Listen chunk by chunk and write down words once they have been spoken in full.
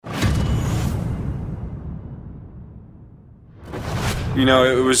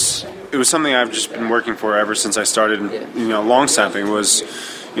It was something I've just been working for ever since I started. Long snapping was,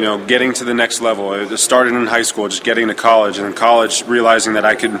 getting to the next level. It started in high school, just getting to college, and in college realizing that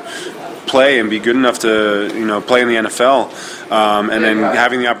I could play and be good enough to play in the NFL, and then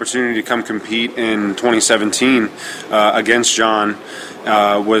having the opportunity to come compete in 2017 against John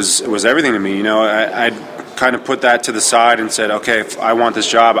was everything to me. I kind of put that to the side and said, okay, if I want this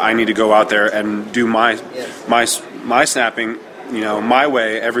job, I need to go out there and do my snapping, my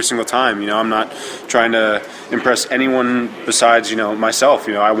way every single time. I'm not trying to impress anyone besides, myself.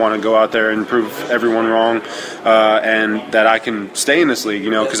 I want to go out there and prove everyone wrong, and that I can stay in this league,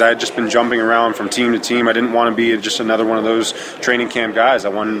 because I had just been jumping around from team to team. I didn't want to be just another one of those training camp guys. I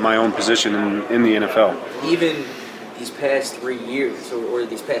wanted my own position in the NFL. Even these past 3 years, or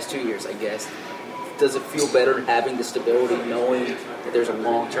these past 2 years, I guess, does it feel better having the stability, knowing that there's a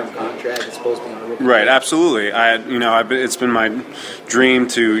long-term contract as opposed to being a rookie? Right, absolutely. It's been my dream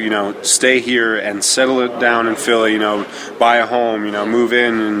to stay here and settle it down in Philly. Buy a home. Move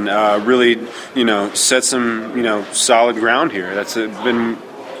in and really set some solid ground here. That's been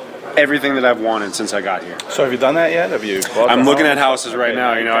everything that I've wanted since I got here. So have you done that yet? Have you? I'm looking at houses right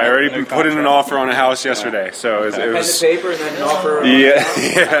now. I already put in an offer on a house yesterday. So it was pen and paper and then an offer.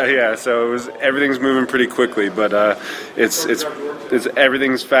 Yeah. So everything's moving pretty quickly, but it's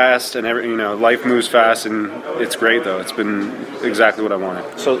everything's fast and life moves fast, and it's great though. It's been exactly what I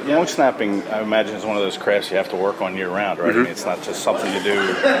wanted. So long snapping, I imagine, is one of those crafts you have to work on year round, right? Mm-hmm. I mean, it's not just something you do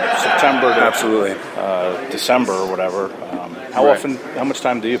September to absolutely December or whatever. How often? How much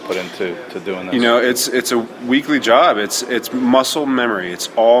time do you put into doing this? It's a weekly job. It's muscle memory. It's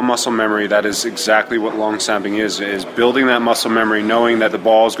all muscle memory. That is exactly what long snapping is building that muscle memory, knowing that the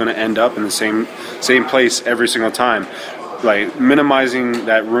ball is going to end up in the same place every single time. Like minimizing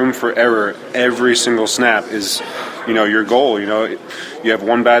that room for error every single snap is, your goal. You have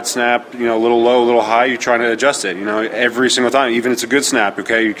one bad snap, a little low, a little high. You're trying to adjust it. Every single time, even if it's a good snap.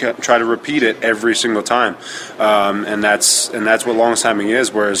 Okay, you try to repeat it every single time, and that's what long snapping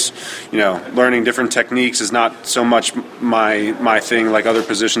is. Whereas, learning different techniques is not so much my thing like other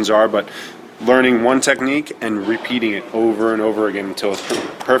positions are, but learning one technique and repeating it over and over again until it's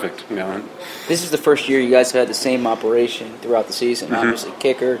perfect. This is the first year you guys have had the same operation throughout the season. Mm-hmm. Obviously,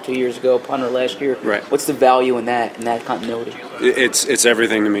 kicker 2 years ago, punter last year. Right. What's the value in that continuity? It's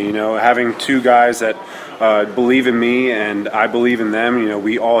everything to me. Having two guys that believe in me and I believe in them.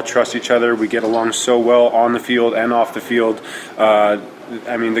 We all trust each other. We get along so well on the field and off the field.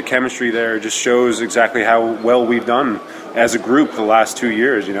 The chemistry there just shows exactly how well we've done as a group the last 2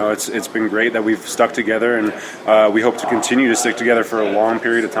 years. It's been great that we've stuck together, and we hope to continue to stick together for a long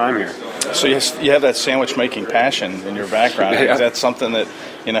period of time here. So you have that sandwich making passion in your background. Yeah. Is that something that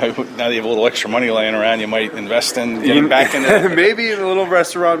now that you have a little extra money laying around, you might invest in getting back into? Maybe a little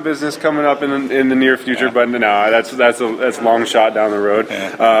restaurant business coming up in the near future, but no, that's a long shot down the road.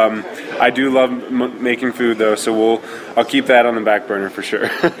 Yeah. I do love making food though, so I'll keep that on the back burner for sure.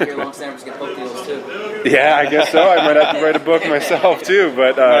 Your long snappers get book deals too. Yeah, I guess so. I might have to write a book myself too,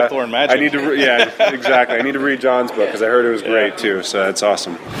 but I need to. Yeah, exactly. I need to read John's book because I heard it was great too. So that's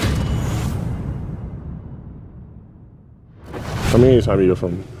awesome. Anytime you go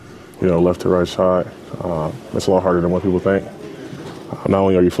from, left to right side, it's a lot harder than what people think. Not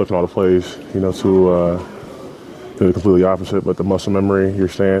only are you flipping all the plays, to the completely opposite, but the muscle memory, your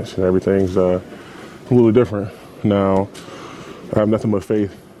stance, and everything's completely different. Now, I have nothing but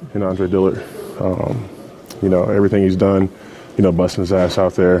faith in Andre Dillard. Everything he's done, busting his ass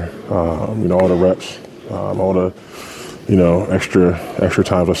out there, all the reps, all the, extra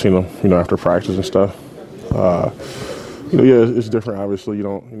times I've seen him, after practice and stuff. It's different. Obviously,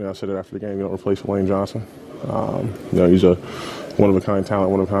 I said it after the game. You don't replace Lane Johnson. He's a one-of-a-kind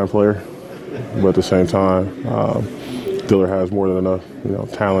talent, one-of-a-kind player. But at the same time, Dillard has more than enough,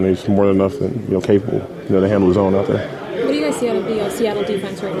 talent. He's more than enough and capable, to handle his own out there. What do you guys see out of the Seattle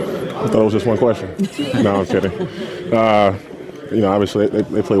defense right now? I thought it was just one question. No, I'm kidding. Obviously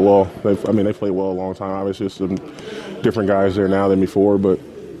they play well. They played well a long time. Obviously, there's some different guys there now than before, but.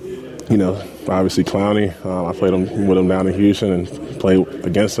 Obviously Clowney. I played with him down in Houston and played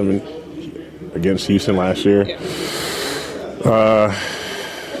against him against Houston last year. I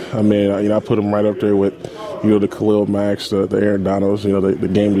put him right up there with, the Khalil Macks, the Aaron Donalds, the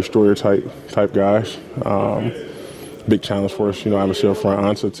game destroyer type guys. Big challenge for us. Obviously up front,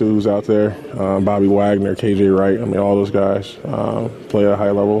 Ansah too, who's out there. Bobby Wagner, KJ Wright. All those guys play at a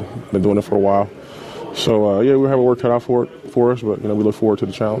high level. Been doing it for a while. So, we have a work cut out for us, but, we look forward to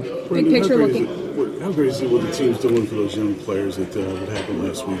the challenge. Big picture looking. How great is it what the team's doing for those young players that happened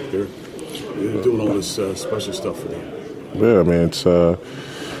last week? They're doing all this special stuff for them. Yeah, I mean, it's an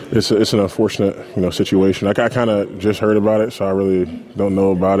unfortunate, situation. I kind of just heard about it, so I really don't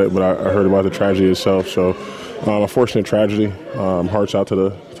know about it, but I heard about the tragedy itself. So, unfortunate tragedy. Hearts out to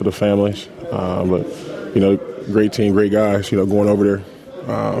the families. But, great team, great guys, going over there,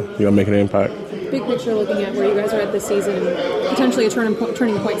 making an impact. Big picture, looking at where you guys are at this season, potentially a turning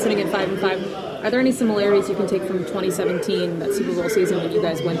point sitting at 5-5. Are there any similarities you can take from 2017, that Super Bowl season when you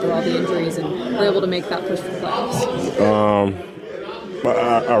guys went through all the injuries and were able to make that push for the playoffs?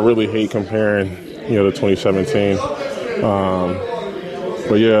 I really hate comparing, to 2017.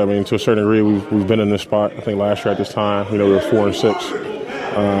 But yeah, I mean, to a certain degree, we've been in this spot. I think last year at this time, we were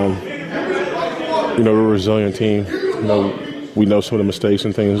 4-6. We're a resilient team. We know some of the mistakes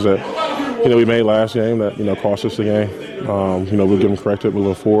and things that we made last game that cost us the game. We'll get them corrected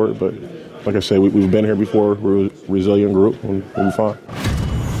moving forward. But like I said, we've been here before. We're a resilient group, and we'll be fine.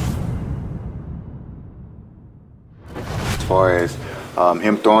 As far as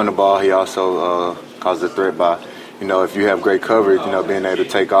him throwing the ball, he also causes a threat by, if you have great coverage, being able to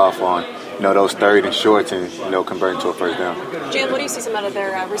take off on, those third and shorts and, converting to a first down. Jan, what do you see some out of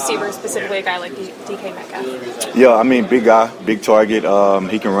their receivers, specifically a guy like DK Metcalf? Yeah, I mean, big guy, big target.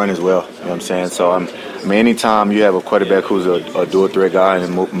 He can run as well, you know what I'm saying? So, anytime you have a quarterback who's a dual threat guy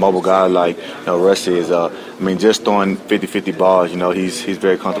and a mobile guy like Rusty is, just throwing 50-50 balls, he's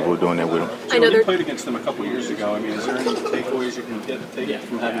very comfortable doing that with him. I know you played against him a couple years ago. Is there any takeaways you can take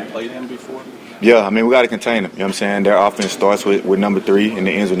from having played him before? Yeah, we got to contain him. You know what I'm saying? Their offense starts with number 3 and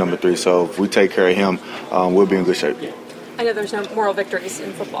it ends with number 3. So if we take care of him, we'll be in good shape. I know there's no moral victories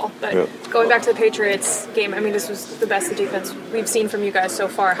in football, but yeah. Going back to the Patriots game, this was the best defense we've seen from you guys so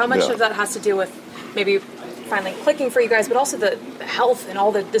far. How much of that has to do with maybe finally clicking for you guys, but also the health and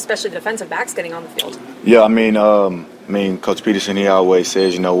all especially the defensive backs getting on the field? Yeah, Coach Peterson, he always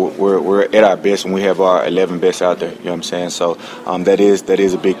says, we're at our best when we have our 11 best out there. You know what I'm saying? So that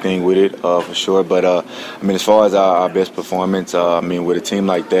is a big thing with it, for sure. But as far as our best performance, with a team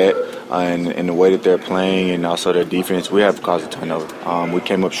like that and the way that they're playing and also their defense, we have caused a turnover. We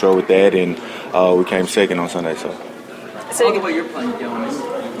came up short with that, and we came second on Sunday. So the way you're playing, Dylan,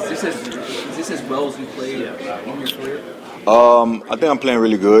 is this as well as you played in your career? I think I'm playing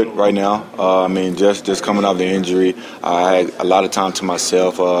really good right now. Just coming off the injury, I had a lot of time to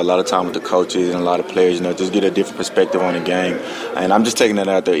myself, a lot of time with the coaches and a lot of players, just get a different perspective on the game. And I'm just taking that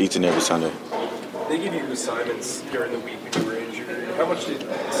out there each and every Sunday. They give you assignments during the week when you were injured. How much did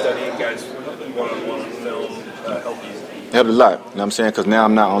studying guys one-on-one film help you? It helped a lot, you know what I'm saying? Because now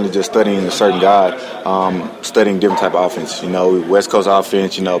I'm not only just studying a certain guy, studying different type of offense. West Coast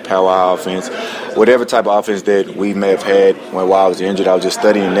offense, power offense, whatever type of offense that we may have had while I was injured, I was just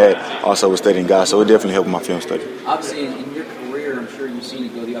studying that. Also was studying guys, so it definitely helped my film study. Obviously, in your career, I'm sure you've seen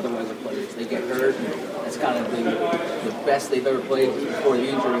it go the other way with players. They get hurt, and that's kind of the best they've ever played before the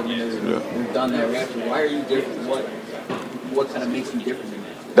injury, and they're done there after. Why are you different? What kind of makes you different than that?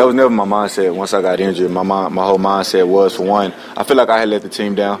 That was never my mindset once I got injured. My whole mindset was, for one, I feel like I had let the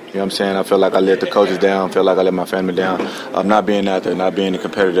team down. You know what I'm saying? I feel like I let the coaches down. I feel like I let my family down. Not being out there, not being the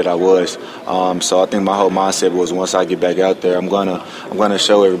competitor that I was. So I think my whole mindset was, once I get back out there, I'm gonna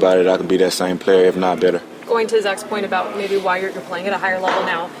show everybody that I can be that same player, if not better. Going to Zach's point about maybe why you're playing at a higher level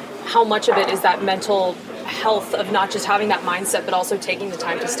now, how much of it is that mental health of not just having that mindset, but also taking the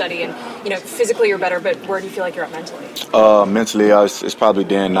time to study? And physically you're better, but where do you feel like you're at mentally? Mentally, it's probably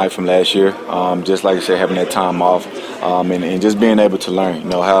day and night from last year. Just like I said, having that time off, and just being able to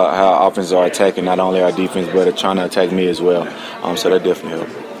learn, how offenses are attacking not only our defense, but trying to attack me as well. So that definitely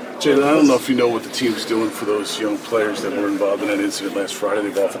helped. Jalen, I don't know if you know what the team's doing for those young players that were involved in that incident last Friday.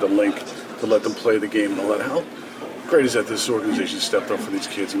 They've offered a link to let them play the game and all that. How great is that this organization stepped up for these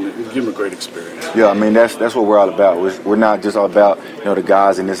kids and give them a great experience? Yeah, that's what we're all about. We're not just all about the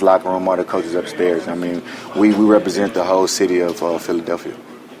guys in this locker room or the coaches upstairs. We represent the whole city of Philadelphia.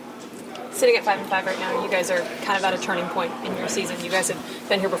 Sitting at 5-5 right now, you guys are kind of at a turning point in your season. You guys have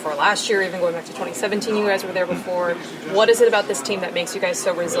been here before last year, even going back to 2017, you guys were there before. What is it about this team that makes you guys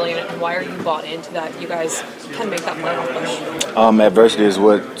so resilient, and why are you bought into that? You guys can make that playoff push. Adversity is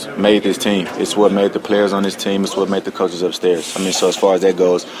what made this team. It's what made the players on this team. It's what made the coaches upstairs. So as far as that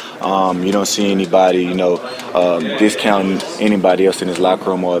goes, you don't see anybody, discounting anybody else in this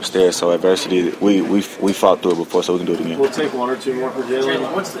locker room or upstairs. So adversity, we fought through it before, so we can do it again. We'll take one or two more for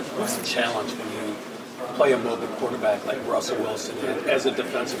Jalen. What's the challenge when you play a mobile quarterback like Russell Wilson as a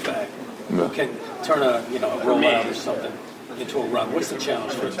defensive back who can turn a rollout or something? into a run? What's the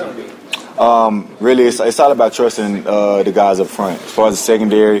challenge for us going to be? Really, it's all about trusting the guys up front. As far as the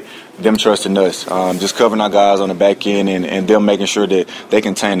secondary, them trusting us. Just covering our guys on the back end and them making sure that they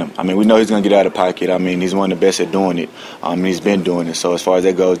contain them. I mean, we know he's going to get out of the pocket. I mean, he's one of the best at doing it. And he's been doing it. So as far as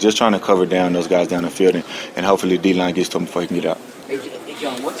that goes, just trying to cover down those guys down the field and hopefully the D-line gets to him before he can get out. Hey,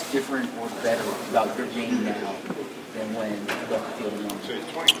 John, what's different or better about your game now than when you got the field alone?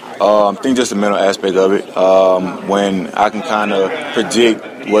 I think just the mental aspect of it. When I can kind of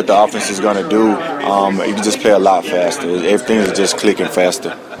predict what the offense is going to do, you can just play a lot faster. Everything is just clicking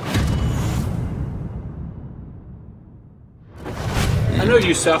faster. I know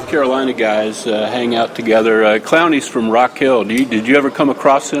you South Carolina guys hang out together. Clowney's from Rock Hill. Did you ever come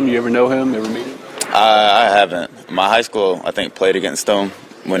across him? You ever know him? Ever meet him? I haven't. My high school, I think, played against him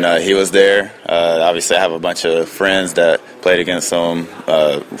when he was there. Obviously, I have a bunch of friends that played against him,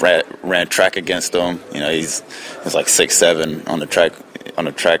 ran track against him. You know, he's like 6'7" on the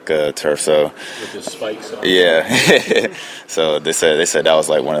track turf. So with his spikes on. Yeah. So they said that was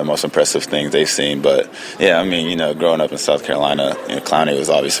like one of the most impressive things they've seen. But yeah, I mean, you know, growing up in South Carolina, Clowney was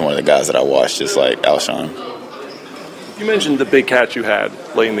obviously one of the guys that I watched, just like Alshon. You mentioned the big catch you had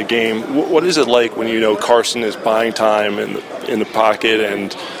late in the game. What is it like when you know Carson is buying time in the pocket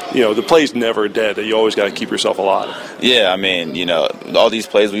and, you know, the play's never dead, that you always got to keep yourself alive? Yeah, I mean, you know, all these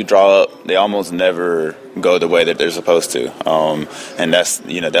plays we draw up, they almost never go the way that they're supposed to. And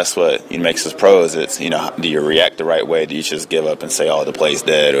that's what makes us pros. It's, you know, do you react the right way? Do you just give up and say, oh, the play's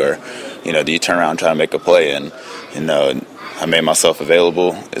dead? Or, you know, do you turn around and try to make a play? And, you know, I made myself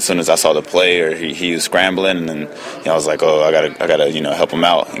available as soon as I saw the play or he was scrambling, and you know, I was like, oh, I gotta you know, help him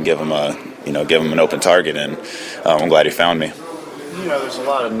out and give him an open target, and I'm glad he found me. You know, there's a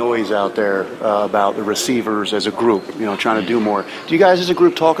lot of noise out there about the receivers as a group, you know, trying to do more. Do you guys as a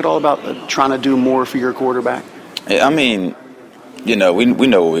group talk at all about trying to do more for your quarterback? I mean, you know, we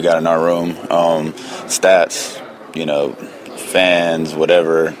know what we got in our room, stats, you know, fans,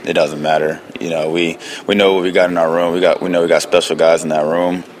 whatever, it doesn't matter. You know, we know what we got in our room. We know we got special guys in that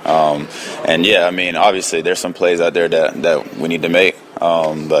room. And yeah, I mean, obviously there's some plays out there that we need to make.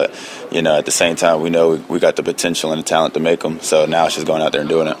 But you know, at the same time, we know we got the potential and the talent to make them. So now it's just going out there and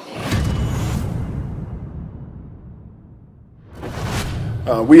doing it.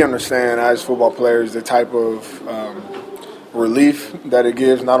 We understand as football players the type of relief that it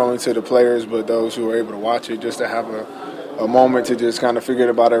gives not only to the players but those who are able to watch it, just to have a moment to just kind of forget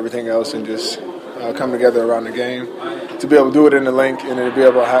about everything else and just come together around the game. To be able to do it in the link and to be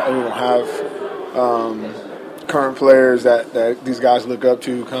able to have current players that these guys look up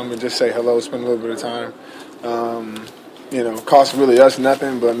to come and just say hello, spend a little bit of time. You know, costs really us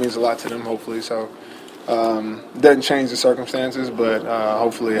nothing, but it means a lot to them, hopefully. So doesn't change the circumstances, but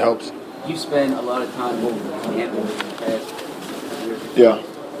hopefully it helps. You spend a lot of time over campus in the past years. Yeah.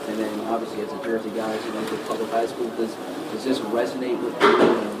 And then obviously as a Jersey guy who went to public high school, does this resonate with you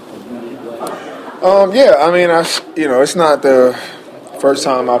in a unique way? Yeah, I mean, it's not the first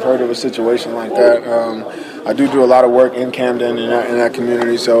time I've heard of a situation like that. I do a lot of work in Camden in that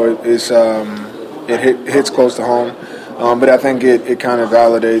community, so it hits close to home. But I think it kind of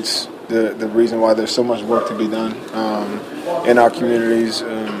validates the reason why there's so much work to be done in our communities.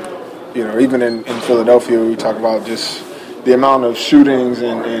 You know, even in Philadelphia, we talk about just the amount of shootings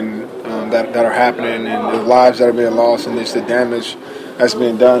and that are happening and the lives that are being lost and just the damage that's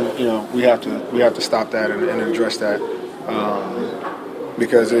being done. You know, we have to stop that and address that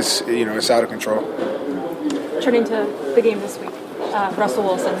because it's out of control. Turning to the game this week, Russell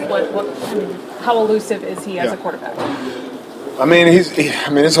Wilson. How elusive is he as a quarterback? I mean,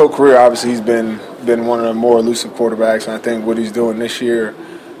 his whole career obviously he's been one of the more elusive quarterbacks, and I think what he's doing this year.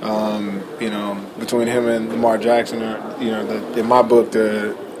 You know, between him and Lamar Jackson are, you know, in my book,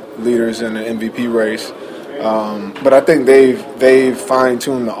 the leaders in the MVP race. But I think they've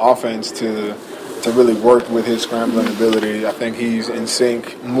fine-tuned the offense to really work with his scrambling ability. I think he's in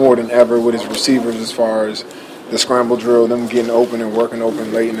sync more than ever with his receivers as far as the scramble drill, them getting open and working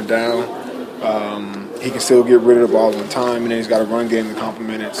open late in the down. He can still get rid of the ball on time, and then he's got a run game to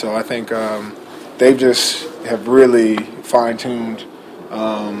complement it. So I think they just have really fine-tuned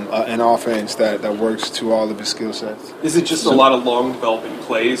an offense that works to all of his skill sets. Is it just a lot of long developing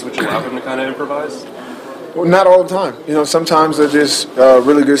plays which allow him to kind of improvise? Well, not all the time. You know, sometimes they're just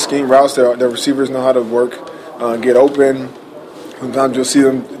really good scheme routes. Their receivers know how to work, get open. Sometimes you'll see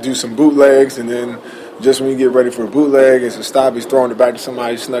them do some bootlegs, and then just when you get ready for a bootleg, it's a stop. He's throwing it back to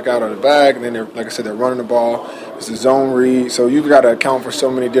somebody who snuck out of the bag, and then like I said, they're running the ball. It's a zone read. So you've got to account for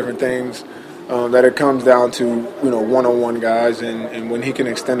so many different things. That it comes down to, you know, one-on-one guys, and when he can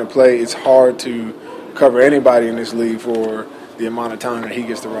extend the play, it's hard to cover anybody in this league for the amount of time that he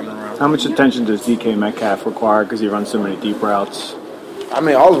gets to run around. How much attention does DK Metcalf require because he runs so many deep routes? I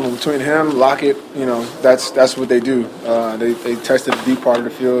mean, all of them, between him, Lockett, that's what they do. They tested the deep part of the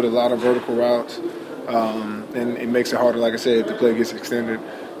field, a lot of vertical routes, and it makes it harder, like I said, if the play gets extended.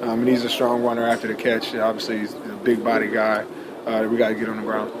 And he's a strong runner after the catch. Obviously, he's a big body guy that we got to get on the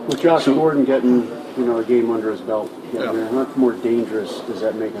ground. With Josh Gordon getting, a game under his belt, how much more dangerous does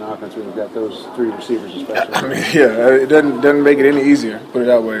that make an offense when you've got those three receivers especially? I mean, it doesn't make it any easier, put it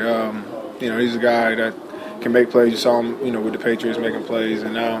that way. He's a guy that can make plays. You saw him, with the Patriots making plays,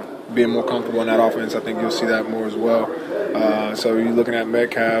 and now being more comfortable in that offense, I think you'll see that more as well. So you're looking at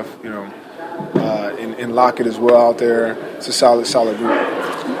Metcalf, and Lockett as well out there. It's a solid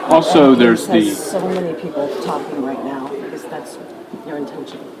group. Also, there's so many people talking right now because that's your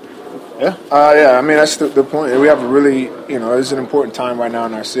intention. Yeah. I mean, that's the point. We have a really, it's an important time right now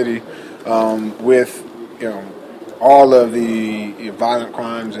in our city with, all of the violent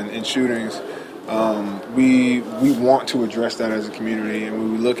crimes and shootings. We want to address that as a community, and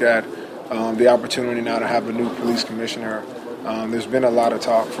when we look at the opportunity now to have a new police commissioner, there's been a lot of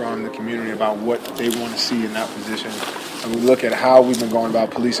talk from the community about what they want to see in that position. And we look at how we've been going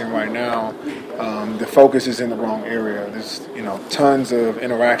about policing right now, the focus is in the wrong area. There's, tons of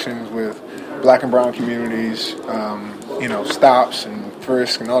interactions with black and brown communities, stops and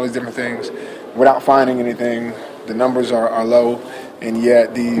frisk and all these different things without finding anything. The numbers are low, and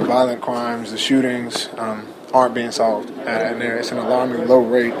yet the violent crimes, the shootings, aren't being solved. And it's an alarming low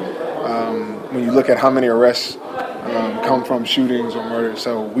rate when you look at how many arrests come from shootings or murders.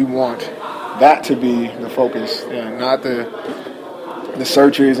 So we want that to be the focus, not the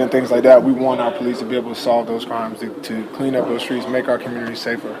searches and things like that. We want our police to be able to solve those crimes, to clean up those streets, make our communities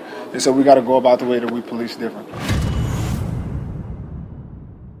safer. And so we got to go about the way that we police different.